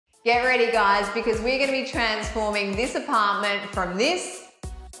Get ready guys, because we're gonna be transforming this apartment from this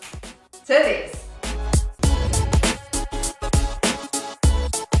to this.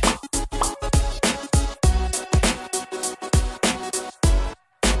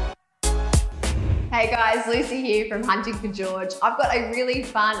 Hey guys, Lucy here from Hunting for George. I've got a really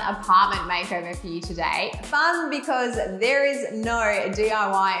fun apartment makeover for you today. Fun because there is no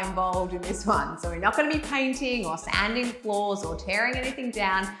DIY involved in this one. So we're not going to be painting or sanding floors or tearing anything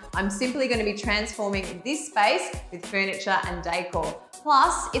down. I'm simply going to be transforming this space with furniture and decor.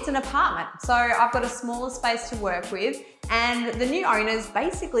 Plus, it's an apartment, so I've got a smaller space to work with. And the new owners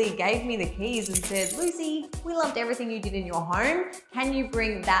basically gave me the keys and said, Lucy, we loved everything you did in your home. Can you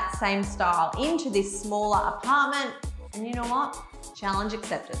bring that same style into this smaller apartment? And you know what? Challenge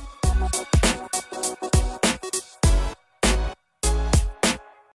accepted.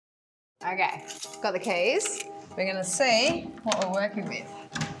 Okay, got the keys. We're gonna see what we're working with.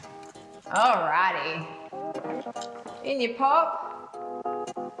 Alrighty. In you pop.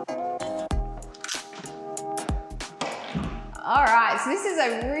 All right, so this is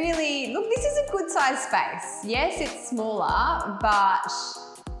a really, look, this is a good size space. Yes, it's smaller, but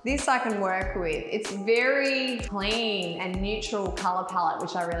this I can work with. It's very clean and neutral color palette,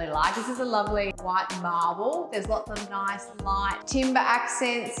 which I really like. This is a lovely white marble. There's lots of nice light timber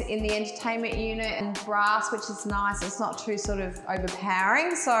accents in the entertainment unit and brass, which is nice. It's not too sort of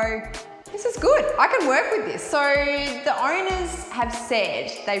overpowering. So this is good. I can work with this. So the owners have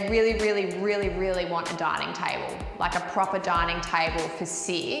said they really want a dining table, like a proper dining table for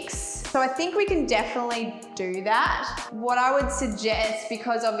 6. So I think we can definitely do that. What I would suggest,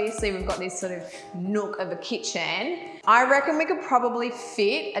 because obviously we've got this sort of nook of a kitchen, I reckon we could probably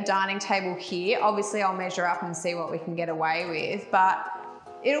fit a dining table here. Obviously I'll measure up and see what we can get away with, but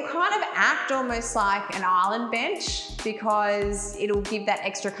it'll kind of act almost like an island bench because it'll give that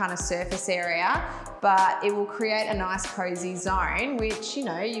extra kind of surface area, but it will create a nice cozy zone, which, you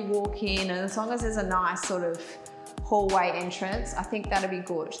know, you walk in and as long as there's a nice sort of hallway entrance, I think that'll be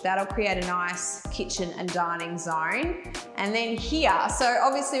good. That'll create a nice kitchen and dining zone. And then here, so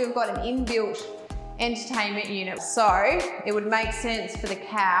obviously we've got an inbuilt entertainment unit. So it would make sense for the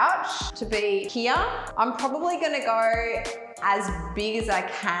couch to be here. I'm probably gonna go as big as I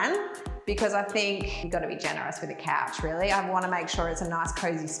can because I think you've got to be generous with the couch, really. I want to make sure it's a nice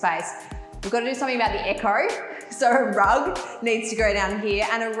cozy space. We've got to do something about the echo. So a rug needs to go down here,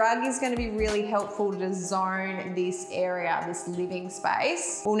 and a rug is going to be really helpful to zone this area, this living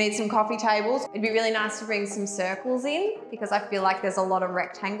space. We'll need some coffee tables. It'd be really nice to bring some circles in because I feel like there's a lot of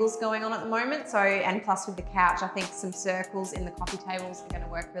rectangles going on at the moment. So, and plus with the couch, I think some circles in the coffee tables are going to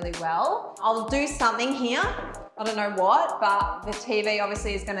work really well. I'll do something here. I don't know what, but the TV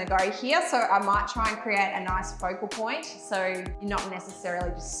obviously is going to go here. So I might try and create a nice focal point. So you're not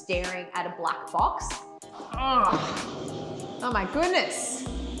necessarily just staring at a black box. Oh my goodness.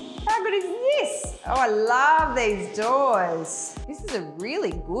 How good is this? Oh, I love these doors. This is a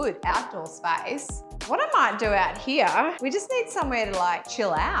really good outdoor space. What I might do out here, we just need somewhere to like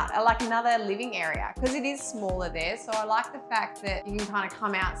chill out, like another living area, because it is smaller there. So I like the fact that you can kind of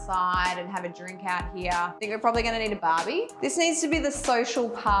come outside and have a drink out here. I think we're probably gonna need a Barbie. This needs to be the social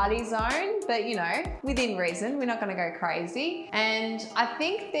party zone, but you know, within reason, we're not gonna go crazy. And I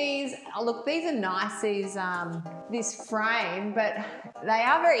think these, oh, look, these are nice, this frame, but they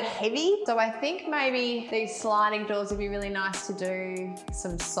are very heavy. So I think maybe these sliding doors would be really nice to do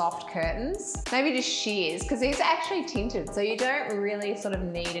some soft curtains. Maybe just shears, because these are actually tinted, so you don't really sort of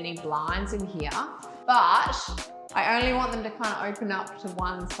need any blinds in here. But I only want them to kind of open up to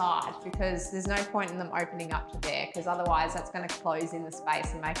one side because there's no point in them opening up to there, because otherwise that's going to close in the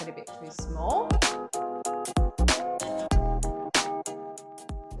space and make it a bit too small.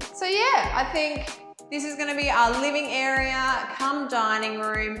 So yeah, I think this is gonna be our living area, come dining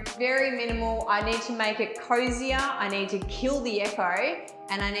room, very minimal. I need to make it cozier, I need to kill the echo,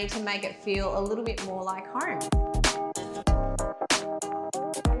 and I need to make it feel a little bit more like home.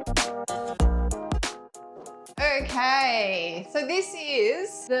 Okay, so this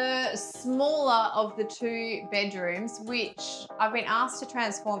is the smaller of the 2 bedrooms, which I've been asked to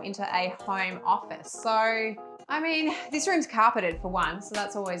transform into a home office. So, I mean, this room's carpeted for one, so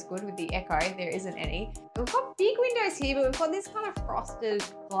that's always good with the echo. There isn't any. We've got big windows here, but we've got this kind of frosted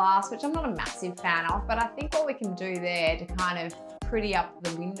glass, which I'm not a massive fan of, but I think what we can do there to kind of pretty up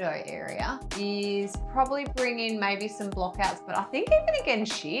the window area is probably bring in maybe some blockouts, but I think even again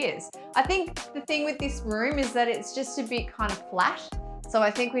shears. I think the thing with this room is that it's just a bit kind of flat. So I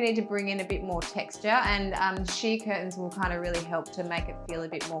think we need to bring in a bit more texture, and sheer curtains will kind of really help to make it feel a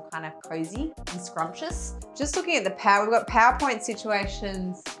bit more kind of cozy and scrumptious. Just looking at the power, we've got PowerPoint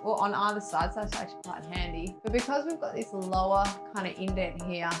situations on either side, so that's actually quite handy. But because we've got this lower kind of indent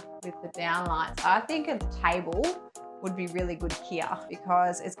here with the downlights, I think a table would be really good here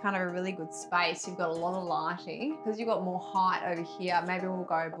because it's kind of a really good space. You've got a lot of lighting. Because you've got more height over here, maybe we'll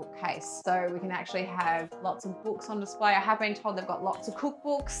go bookcase. So we can actually have lots of books on display. I have been told they've got lots of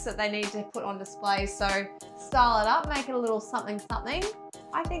cookbooks that they need to put on display. So style it up, make it a little something something.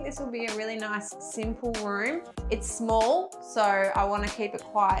 I think this will be a really nice, simple room. It's small, so I want to keep it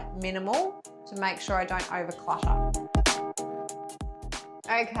quite minimal to make sure I don't overclutter.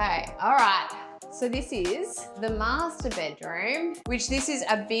 Okay, all right. So this is the master bedroom, which this is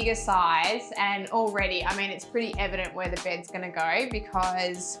a bigger size, and already, I mean, it's pretty evident where the bed's gonna go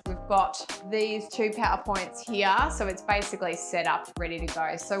because we've got these two PowerPoints here. So it's basically set up, ready to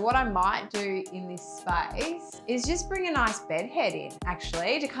go. So what I might do in this space is just bring a nice bed head in,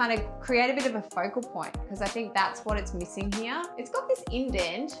 actually, to kind of create a bit of a focal point, because I think that's what it's missing here. It's got this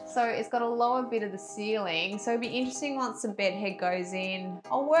indent, so it's got a lower bit of the ceiling. So it'd be interesting once the bed head goes in.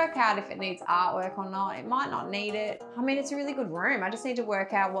 I'll work out if it needs artwork or not. It might not need it. I mean, it's a really good room. I just need to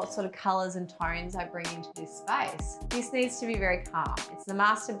work out what sort of colors and tones I bring into this space. This needs to be very calm. It's the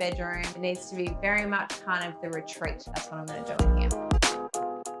master bedroom. It needs to be very much kind of the retreat. That's what I'm going to do in here.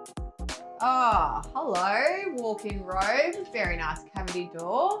 Oh, hello, walk-in robe. Very nice cavity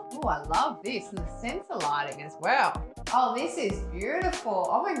door. Oh, I love this, and the sensor lighting as well. Oh, this is beautiful.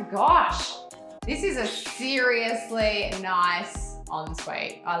 Oh my gosh. This is a seriously nice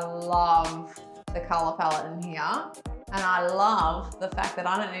ensuite. I love the color palette in here. And I love the fact that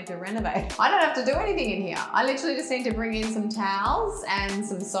I don't need to renovate. I don't have to do anything in here. I literally just need to bring in some towels and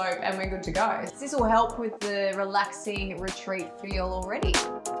some soap and we're good to go. This will help with the relaxing retreat feel already.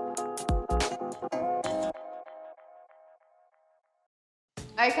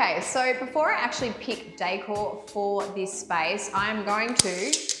 Okay, so before I actually pick decor for this space, I'm going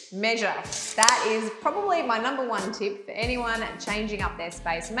to measure. That is probably my #1 tip for anyone changing up their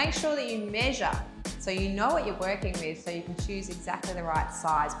space. Make sure that you measure so you know what you're working with, so you can choose exactly the right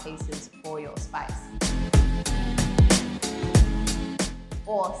size pieces for your space.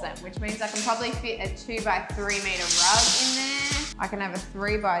 Awesome, which means I can probably fit a 2x3 meter rug in there. I can have a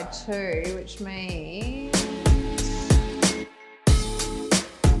 3x2, which means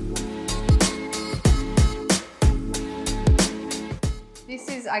this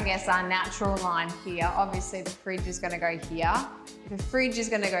is, I guess, our natural line here. Obviously the fridge is gonna go here. If a fridge is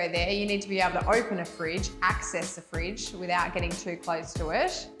gonna go there, you need to be able to open a fridge, access the fridge without getting too close to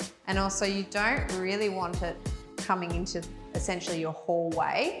it. And also you don't really want it coming into essentially your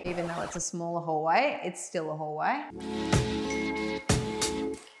hallway. Even though it's a smaller hallway, it's still a hallway.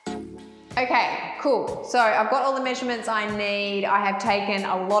 Okay, cool. So I've got all the measurements I need. I have taken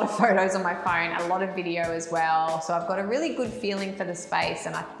a lot of photos on my phone, a lot of video as well. So I've got a really good feeling for the space,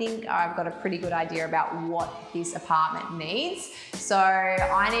 and I think I've got a pretty good idea about what this apartment needs. So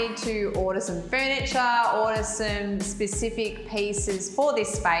I need to order some furniture, order some specific pieces for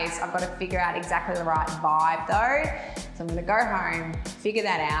this space. I've got to figure out exactly the right vibe though. So I'm gonna go home, figure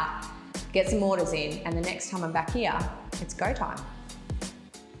that out, get some orders in, and the next time I'm back here, it's go time.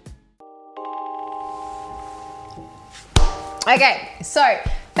 Okay, so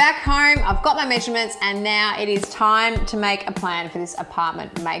back home, I've got my measurements, and now it is time to make a plan for this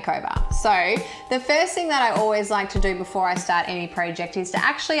apartment makeover. So the first thing that I always like to do before I start any project is to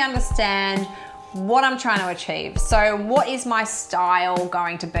actually understand what I'm trying to achieve. So what is my style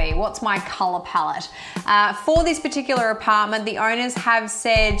going to be? What's my color palette? For this particular apartment, the owners have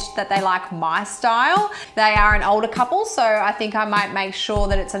said that they like my style. They are an older couple, so I think I might make sure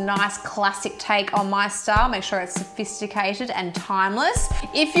that it's a nice classic take on my style, make sure it's sophisticated and timeless.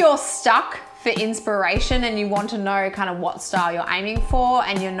 If you're stuck for inspiration and you want to know kind of what style you're aiming for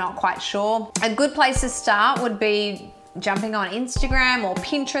and you're not quite sure, a good place to start would be jumping on Instagram or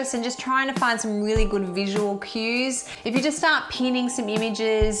Pinterest and just trying to find some really good visual cues. If you just start pinning some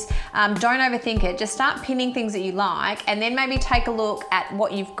images, don't overthink it. Just start pinning things that you like, and then maybe take a look at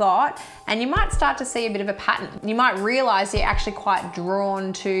what you've got, and you might start to see a bit of a pattern. You might realize you're actually quite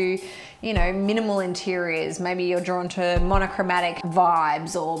drawn to, you know, minimal interiors. Maybe you're drawn to monochromatic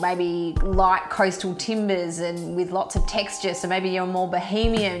vibes, or maybe light coastal timbers and with lots of texture. So maybe you're more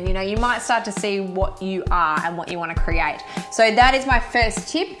bohemian. You know, you might start to see what you are and what you want to create. So that is my first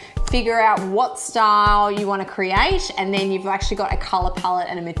tip. figure out what style you want to create, and then you've actually got a color palette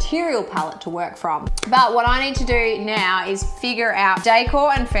and a material palette to work from. But what I need to do now is figure out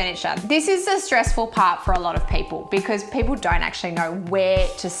decor and furniture. This is the stressful part for a lot of people because people don't actually know where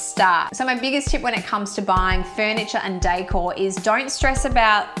to start. So my biggest tip when it comes to buying furniture and decor is don't stress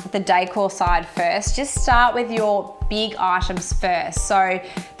about the decor side first. Just start with your big items first. So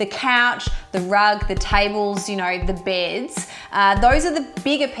the couch, the rug, the tables, you know, the beds, those are the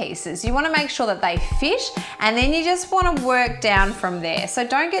bigger pieces. You want to make sure that they fit, and then you just want to work down from there. So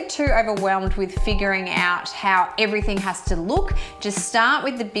don't get too overwhelmed with figuring out how everything has to look. Just start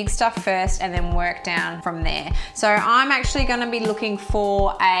with the big stuff first and then work down from there. So I'm actually going to be looking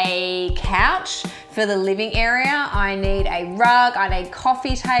for a couch for the living area. I need a rug, I need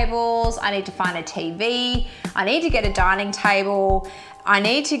coffee tables, I need to find a TV, I need to get a dining table, I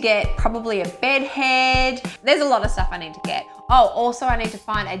need to get probably a bed head. There's a lot of stuff I need to get. Oh, also I need to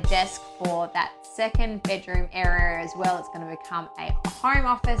find a desk for that second bedroom area as well. It's going to become a home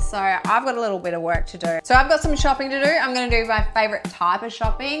office, so I've got a little bit of work to do. So I've got some shopping to do. I'm going to do my favorite type of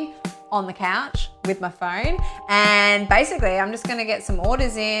shopping on the couch with my phone, and basically I'm just going to get some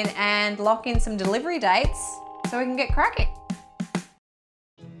orders in and lock in some delivery dates so we can get cracking.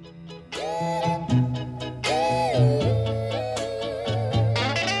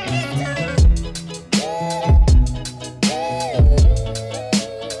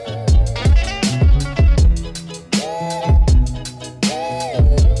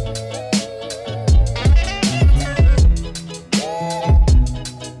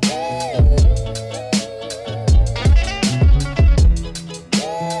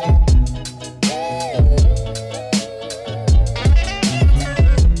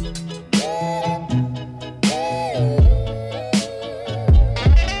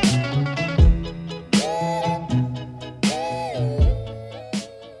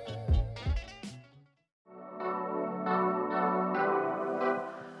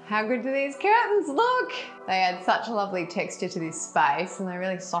 How good do these curtains look? They add such a lovely texture to this space and they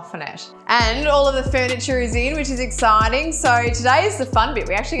really soften it. And all of the furniture is in, which is exciting. So today is the fun bit.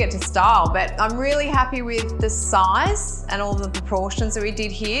 We actually get to style, but I'm really happy with the size and all the proportions that we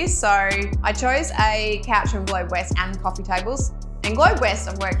did here. So I chose a couch from Glade-Wright and coffee tables. And Glade-Wright,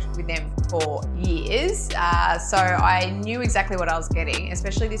 I've worked with them for years, so I knew exactly what I was getting,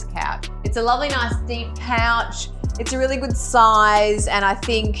 especially this couch. It's a lovely, nice, deep couch. It's a really good size, and I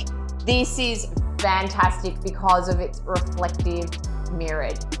think this is fantastic because of its reflective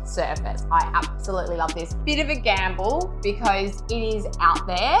mirrored surface. I absolutely love this. Bit of a gamble because it is out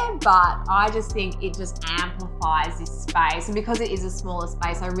there, but I just think it just amplifies this space. And because it is a smaller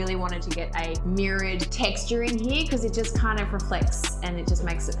space, I really wanted to get a mirrored texture in here because it just kind of reflects and it just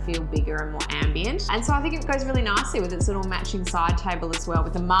makes it feel bigger and more ambient. And so I think it goes really nicely with its little matching side table as well,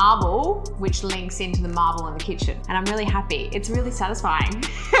 with the marble, which links into the marble in the kitchen. And I'm really happy. It's really satisfying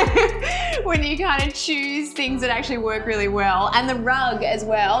when you kind of choose things that actually work really well. And the rug as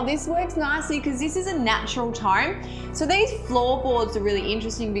well. This works nicely because this is a natural tone. So these floorboards are really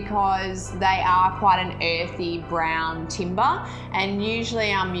interesting because they are quite an earthy brown timber, and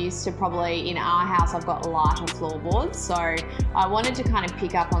usually I'm used to, probably in our house, I've got lighter floorboards. So I wanted to kind of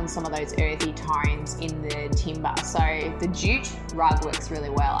pick up on some of those earthy tones in the timber. So the jute rug works really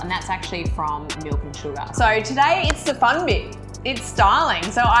well, and that's actually from Milk and Sugar. So today it's the fun bit. It's styling.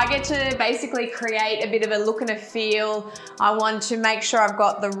 So I get to basically create a bit of a look and a feel. I want to make sure I've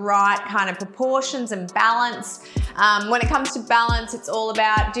got the right kind of proportions and balance. When it comes to balance, it's all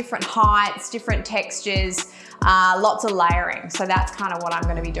about different heights, different textures, lots of layering. So that's kind of what I'm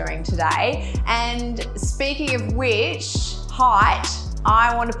going to be doing today. And speaking of which, height,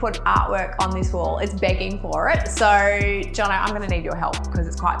 I want to put artwork on this wall. It's begging for it. So Jonno, I'm going to need your help because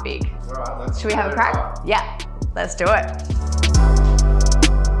it's quite big. All right, should we have a crack? Yeah, let's do it.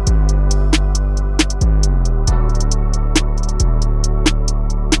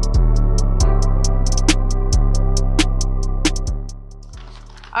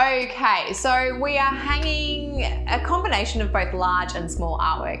 Okay, so we are hanging a combination of both large and small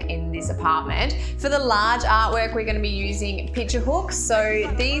artwork in this apartment. For the large artwork, we're going to be using picture hooks. So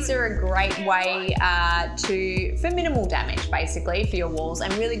these are a great way for minimal damage, basically, for your walls,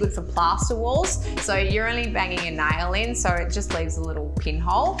 and really good for plaster walls. So you're only banging a nail in, so it just leaves a little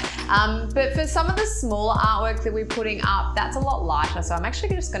pinhole. But for some of the smaller artwork that we're putting up, that's a lot lighter. So I'm actually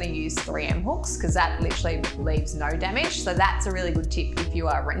just going to use 3M hooks because that literally leaves no damage. So that's a really good tip if you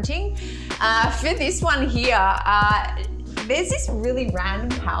are renting. For this one here, there's this really random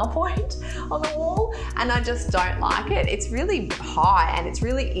PowerPoint on the wall and I just don't like it. It's really high and it's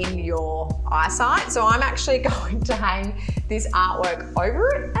really in your eyesight. So I'm actually going to hang this artwork over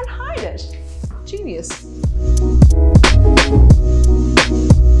it and hide it. Genius.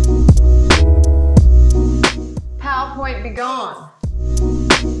 PowerPoint be gone.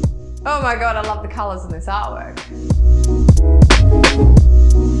 Oh my God, I love the colors in this artwork.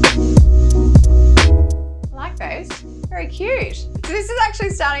 I like those, very cute. So this is actually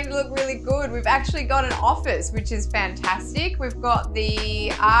starting to look really good. We've actually got an office, which is fantastic. We've got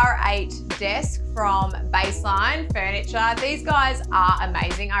the R8 desk from Baseline Furniture. These guys are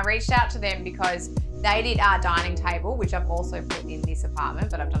amazing. I reached out to them because they did our dining table, which I've also put in this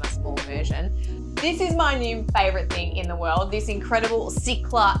apartment, but I've done a small version. This is my new favorite thing in the world, this incredible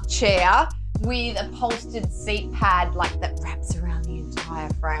Sickler chair with a upholstered seat pad like that wraps around the entire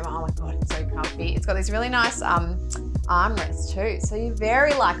frame. Oh my God, it's so comfy. It's got this really nice armrest too. So you're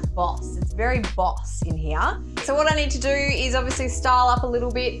very like boss. It's very boss in here. So what I need to do is obviously style up a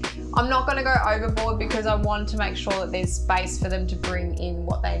little bit. I'm not going to go overboard because I want to make sure that there's space for them to bring in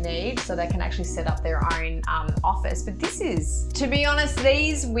what they need so they can actually set up their own office. But this is, to be honest,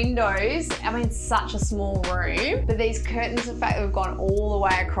 these windows, I mean, it's such a small room, but these curtains, the fact that we've gone all the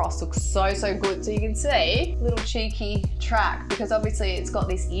way across, look so, so good. So you can see a little cheeky track because obviously it's got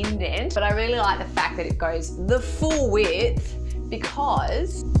this indent, but I really like the fact that it goes the full width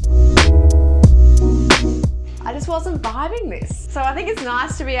because I just wasn't vibing this. So I think it's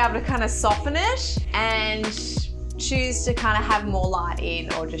nice to be able to kind of soften it and choose to kind of have more light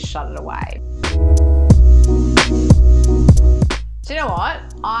in or just shut it away. Do you know what?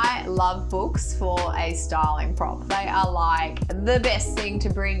 I love books for a styling prop. They are like the best thing to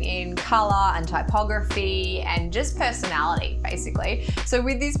bring in color and typography and just personality, basically. So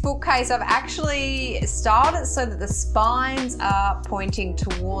with this bookcase, I've actually styled it so that the spines are pointing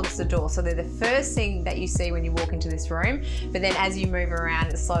towards the door. So they're the first thing that you see when you walk into this room. But then as you move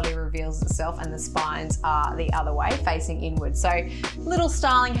around, it slowly reveals itself and the spines are the other way, facing inward. So little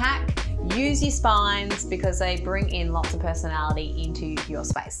styling hack. Use your spines because they bring in lots of personality into your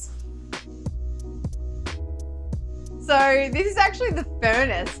space. So this is actually the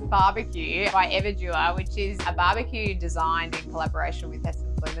Furnace Barbecue by Everdura, which is a barbecue designed in collaboration with Heston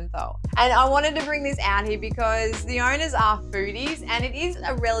Blumenthal. And I wanted to bring this out here because the owners are foodies and it is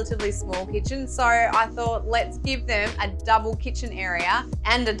a relatively small kitchen. So I thought, let's give them a double kitchen area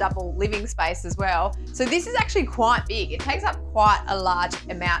and a double living space as well. So this is actually quite big. It takes up quite a large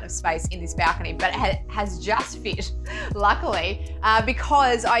amount of space in this balcony, but it has just fit, luckily,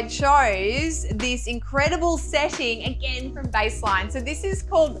 because I chose this incredible setting, again from Baseline. So this is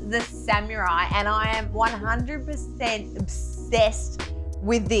called the Samurai and I am 100% obsessed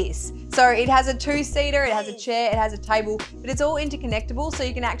with this. So it has a two-seater, it has a chair, it has a table, but it's all interconnectable so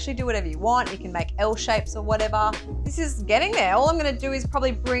you can actually do whatever you want. You can make L shapes or whatever. This is getting there. All I'm gonna do is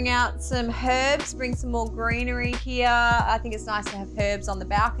probably bring out some herbs, bring some more greenery here. I think it's nice to have herbs on the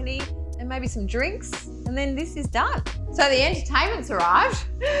balcony and maybe some drinks, and then this is done. So the entertainment's arrived.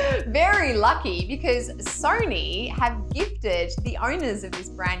 Very lucky because Sony have gifted the owners of this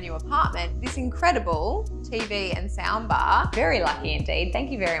brand new apartment this incredible TV and soundbar. Very lucky indeed.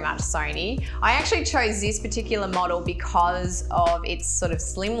 Thank you very much, Sony. I actually chose this particular model because of its sort of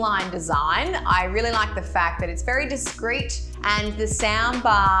slimline design. I really like the fact that it's very discreet and the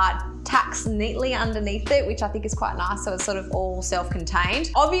soundbar tucks neatly underneath it, which I think is quite nice. So it's sort of all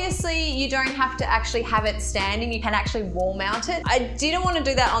self-contained. Obviously, you don't have to actually have it standing. You can actually wall mount it. I didn't want to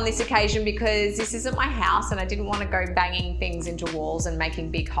do that on this occasion because this isn't my house and I didn't want to go banging things into walls and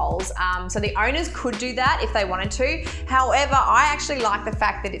making big holes. So the owners could do that if they wanted to. However, I actually like the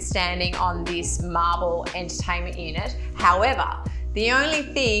fact that it's standing on this marble entertainment unit. However, the only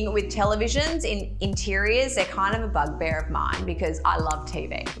thing with televisions in interiors, they're kind of a bugbear of mine because I love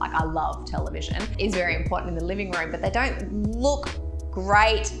TV. Like I love television. It's very important in the living room, but they don't look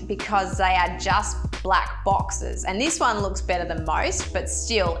great because they are just black boxes. And this one looks better than most, but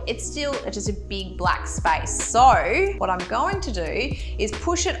still, it's just a big black space. So what I'm going to do is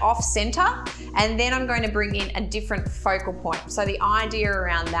push it off center, and then I'm going to bring in a different focal point. So the idea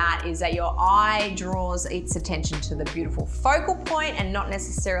around that is that your eye draws its attention to the beautiful focal point and not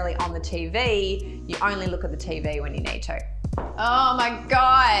necessarily on the TV. You only look at the TV when you need to. Oh my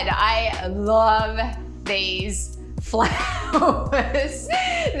God, I love these flowers.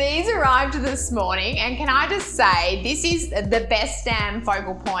 These arrived this morning, and can I just say, this is the best damn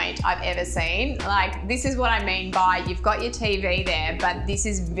focal point I've ever seen. Like, this is what I mean by you've got your TV there, but this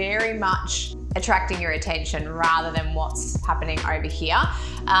is very much attracting your attention rather than what's happening over here.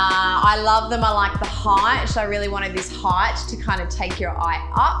 I love them. I like the height. So I really wanted this height to kind of take your eye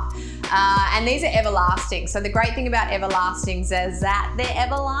up. And these are everlasting. So the great thing about everlastings is that they're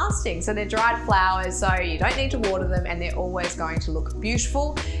everlasting. So they're dried flowers, so you don't need to water them and they're always going to look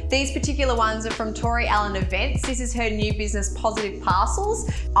beautiful. These particular ones are from Tori Allen Events. This is her new business, Positive Parcels.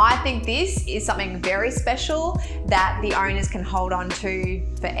 I think this is something very special that the owners can hold on to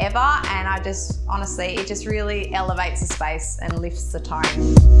forever. And I just, honestly, it just really elevates the space and lifts the tone.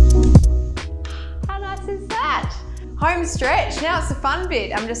 How nice is that? Home stretch, now it's the fun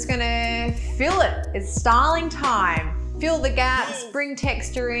bit. I'm just gonna fill it. It's styling time. Fill the gaps, bring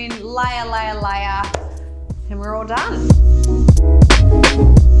texture in, layer, layer, layer, and we're all done.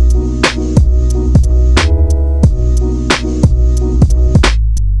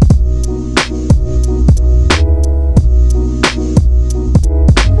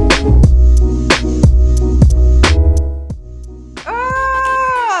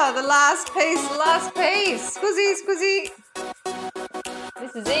 Last piece. Squizzy, squizzy.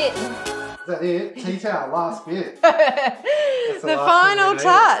 This is it. Is that it? Teach out, last bit. The final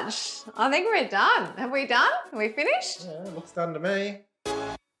touch. I think we're done. Have we done? Are we finished? Yeah, it looks done to me.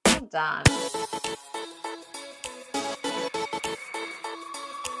 Well done.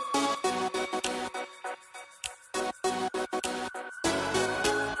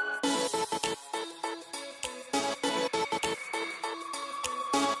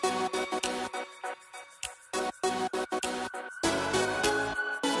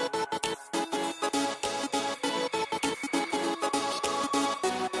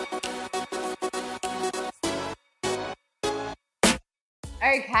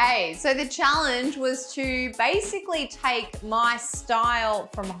 Okay, so the challenge was to basically take my style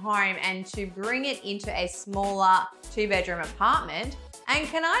from home and to bring it into a smaller 2-bedroom apartment. And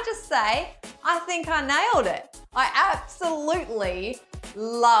can I just say, I think I nailed it. I absolutely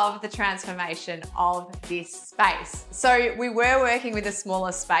love the transformation of this space. So we were working with a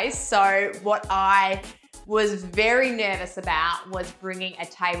smaller space. So what I was very nervous about was bringing a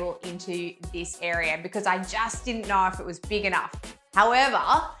table into this area because I just didn't know if it was big enough. However,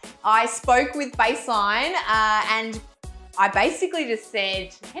 I spoke with Baseline and I basically just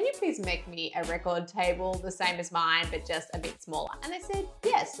said, can you please make me a record table the same as mine, but just a bit smaller? And they said,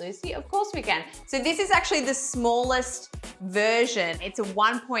 yes, Lucy, of course we can. So this is actually the smallest version. It's a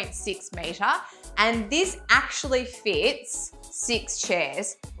 1.6 meter, and this actually fits 6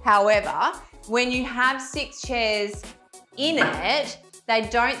 chairs. However, when you have 6 chairs in it, they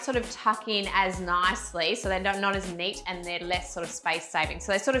don't sort of tuck in as nicely, so they're not as neat and they're less sort of space saving.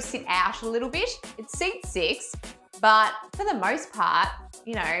 So they sort of sit out a little bit. It seats 6, but for the most part,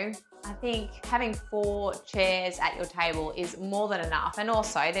 you know, I think having 4 chairs at your table is more than enough. And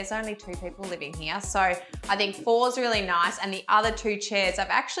also there's only 2 people living here. So I think 4 is really nice. And the other 2 chairs, I've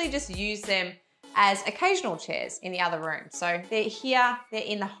actually just used them as occasional chairs in the other room. So they're here, they're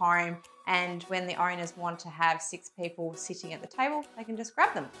in the home. And when the owners want to have 6 people sitting at the table, they can just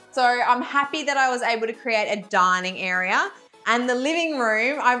grab them. So I'm happy that I was able to create a dining area. And the living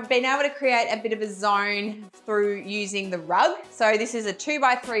room, I've been able to create a bit of a zone through using the rug. So this is a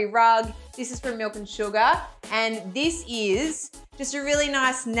 2x3 rug. This is from Milk and Sugar. And this is just a really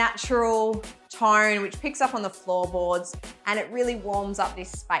nice natural tone which picks up on the floorboards and it really warms up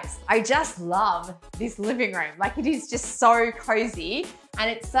this space. I just love this living room. Like, it is just so cozy and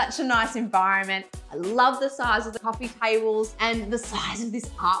it's such a nice environment. I love the size of the coffee tables and the size of this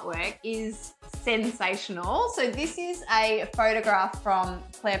artwork is sensational. So this is a photograph from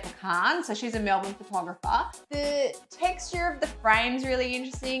Claire Pecan. So she's a Melbourne photographer. The texture of the frame's really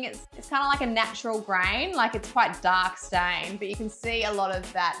interesting. It's kind of like a natural grain, like it's quite dark stained, but you can see a lot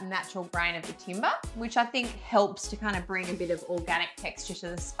of that natural grain of the timber, which I think helps to kind of bring a bit of organic texture to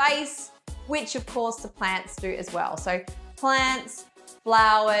the space, which of course the plants do as well. So plants,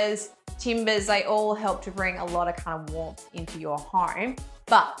 flowers, timbers, they all help to bring a lot of kind of warmth into your home.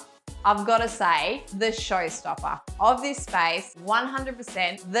 But I've got to say, the showstopper of this space,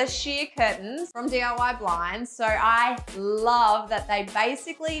 100%, the sheer curtains from DIY Blinds. So I love that they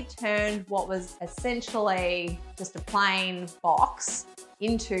basically turned what was essentially just a plain box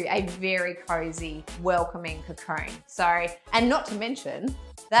into a very cozy, welcoming cocoon. So, and not to mention,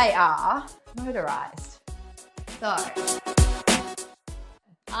 they are motorized. So,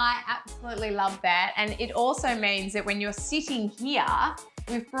 I absolutely love that. And it also means that when you're sitting here,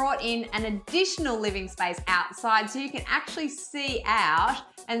 we've brought in an additional living space outside so you can actually see out.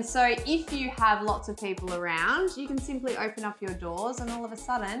 And so if you have lots of people around, you can simply open up your doors and all of a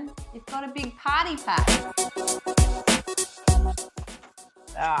sudden, you've got a big party pack.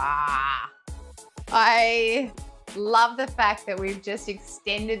 I love the fact that we've just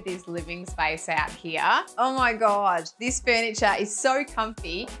extended this living space out here. Oh my God, this furniture is so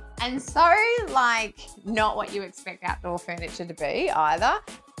comfy and so like not what you expect outdoor furniture to be either.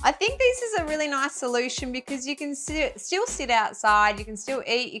 I think this is a really nice solution because you can still sit outside, you can still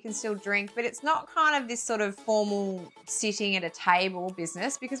eat, you can still drink, but it's not kind of this sort of formal sitting at a table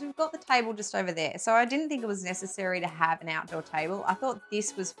business because we've got the table just over there. So I didn't think it was necessary to have an outdoor table. I thought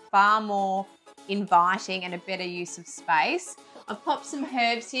this was far more inviting and a better use of space. I've popped some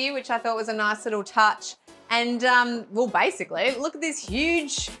herbs here, which I thought was a nice little touch. And well, basically, look at this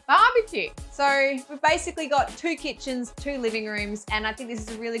huge barbecue. So we've basically got 2 kitchens, 2 living rooms, and I think this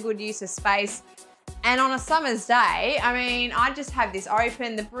is a really good use of space. And on a summer's day, I mean, I just have this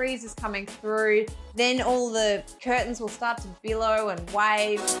open, the breeze is coming through, then all the curtains will start to billow and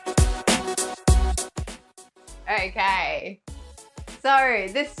wave. Okay. So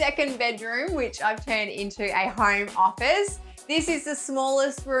the second bedroom, which I've turned into a home office. This is the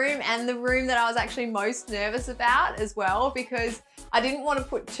smallest room and the room that I was actually most nervous about as well because I didn't want to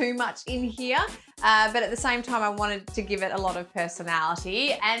put too much in here, but at the same time I wanted to give it a lot of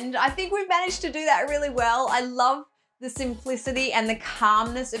personality, and I think we've managed to do that really well. I love the simplicity and the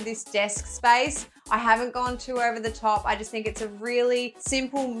calmness of this desk space. I haven't gone too over the top. I just think it's a really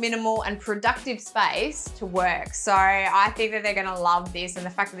simple, minimal, and productive space to work. So I think that they're gonna love this, and the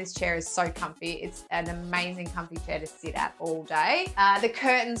fact that this chair is so comfy, it's an amazing comfy chair to sit at all day. The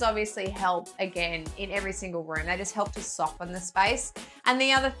curtains obviously help, again, in every single room. They just help to soften the space. And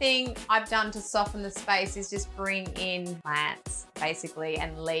the other thing I've done to soften the space is just bring in plants, basically,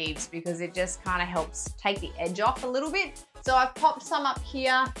 and leaves, because it just kind of helps take the edge off a little bit. So I've popped some up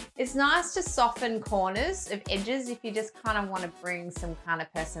here. It's nice to soften corners of edges if you just kind of want to bring some kind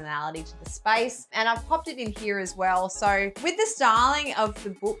of personality to the space. And I've popped it in here as well. So with the styling of the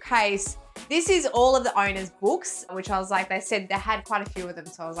bookcase, this is all of the owner's books, which I was like, they said they had quite a few of them.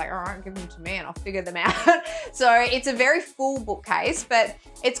 So I was like, all right, give them to me and I'll figure them out. So it's a very full bookcase, but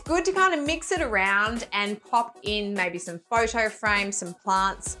it's good to kind of mix it around and pop in maybe some photo frames, some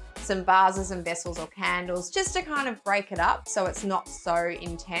plants, some vases and vessels or candles, just to kind of break it up so it's not so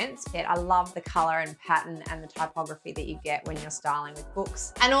intense. Yet I love the color and pattern and the typography that you get when you're styling with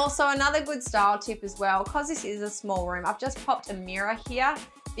books. And also another good style tip as well, because this is a small room, I've just popped a mirror here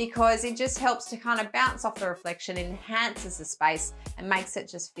because it just helps to kind of bounce off the reflection, enhances the space and makes it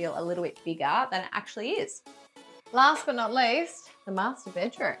just feel a little bit bigger than it actually is. Last but not least, the master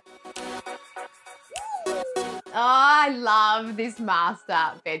bedroom. Oh, I love this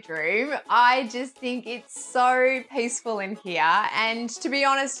master bedroom. I just think it's so peaceful in here. And to be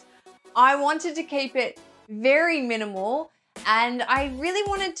honest, I wanted to keep it very minimal, and I really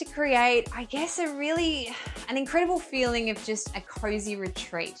wanted to create, I guess, an incredible feeling of just a cozy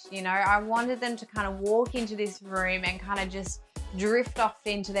retreat. You know, I wanted them to kind of walk into this room and kind of just drift off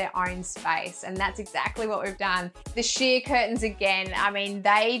into their own space, and that's exactly what we've done. The sheer curtains, again, I mean,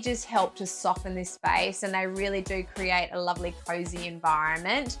 they just help to soften this space and they really do create a lovely cozy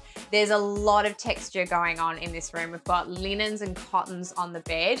environment. There's a lot of texture going on in this room. We've got linens and cottons on the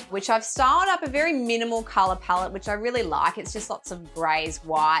bed, which I've styled up a very minimal color palette, which I really like. It's just lots of grays,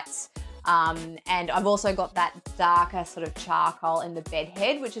 whites, and I've also got that darker sort of charcoal in the bed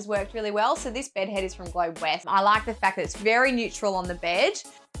head, which has worked really well. So this bed head is from Glade-Wright. I like the fact that it's very neutral on the bed.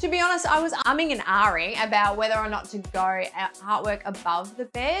 To be honest, I was umming and ahhing about whether or not to go artwork above the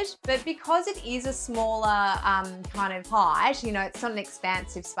bed, but because it is a smaller kind of height, you know, it's not an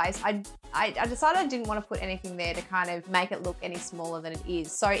expansive space, I decided I didn't want to put anything there to kind of make it look any smaller than it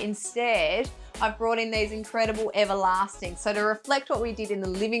is. So instead, I've brought in these incredible everlasting, so to reflect what we did in the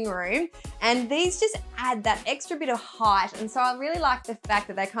living room, and these just add that extra bit of height. And so I really like the fact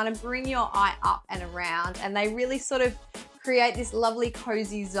that they kind of bring your eye up and around, and they really sort of create this lovely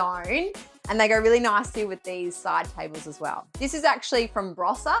cozy zone, and they go really nicely with these side tables as well. This is actually from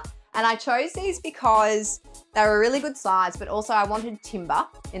Brosser, and I chose these because they were a really good size, but also I wanted timber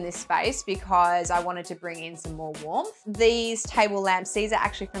in this space because I wanted to bring in some more warmth. These table lamps, these are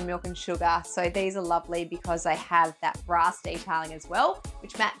actually from Milk and Sugar, so these are lovely because they have that brass detailing as well,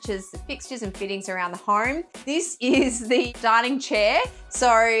 which matches the fixtures and fittings around the home. This is the dining chair. So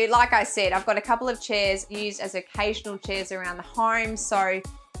like I said, I've got a couple of chairs used as occasional chairs around the home, so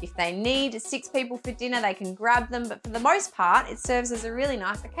if they need 6 people for dinner, they can grab them, but for the most part, it serves as a really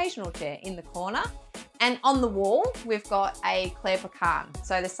nice occasional chair in the corner. And on the wall, we've got a Claire Pecan.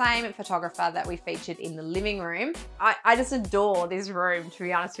 So the same photographer that we featured in the living room. I just adore this room, to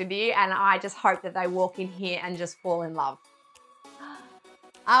be honest with you, and I just hope that they walk in here and just fall in love.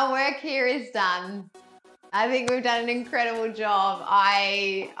 Our work here is done. I think we've done an incredible job.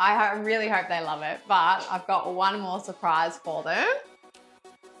 I really hope they love it, but I've got one more surprise for them.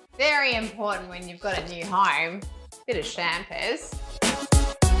 Very important when you've got a new home. Bit of champers.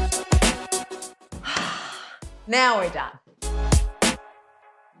 Now we're done.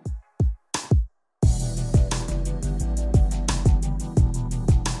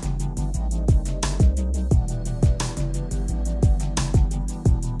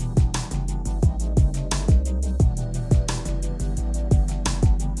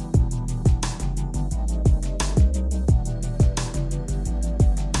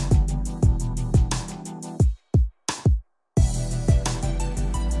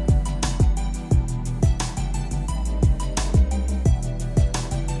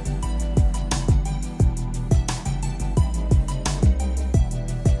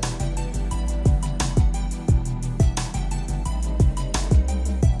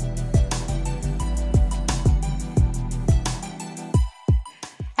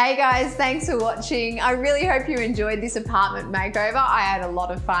 Hey guys, thanks for watching. I really hope you enjoyed this apartment makeover. I had a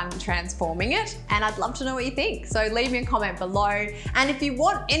lot of fun transforming it and I'd love to know what you think. So leave me a comment below. And if you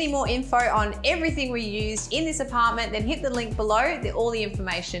want any more info on everything we used in this apartment, then hit the link below. All the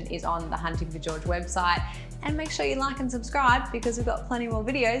information is on the Hunting for George website. And make sure you like and subscribe because we've got plenty more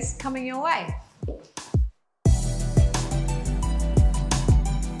videos coming your way.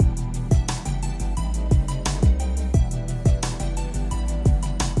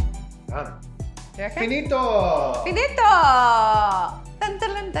 Done. Do you reckon? Finito! Finito! Dun, dun,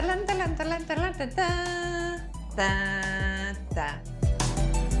 dun, dun, dun, dun, dun, dun, dun, dun, dun, dun.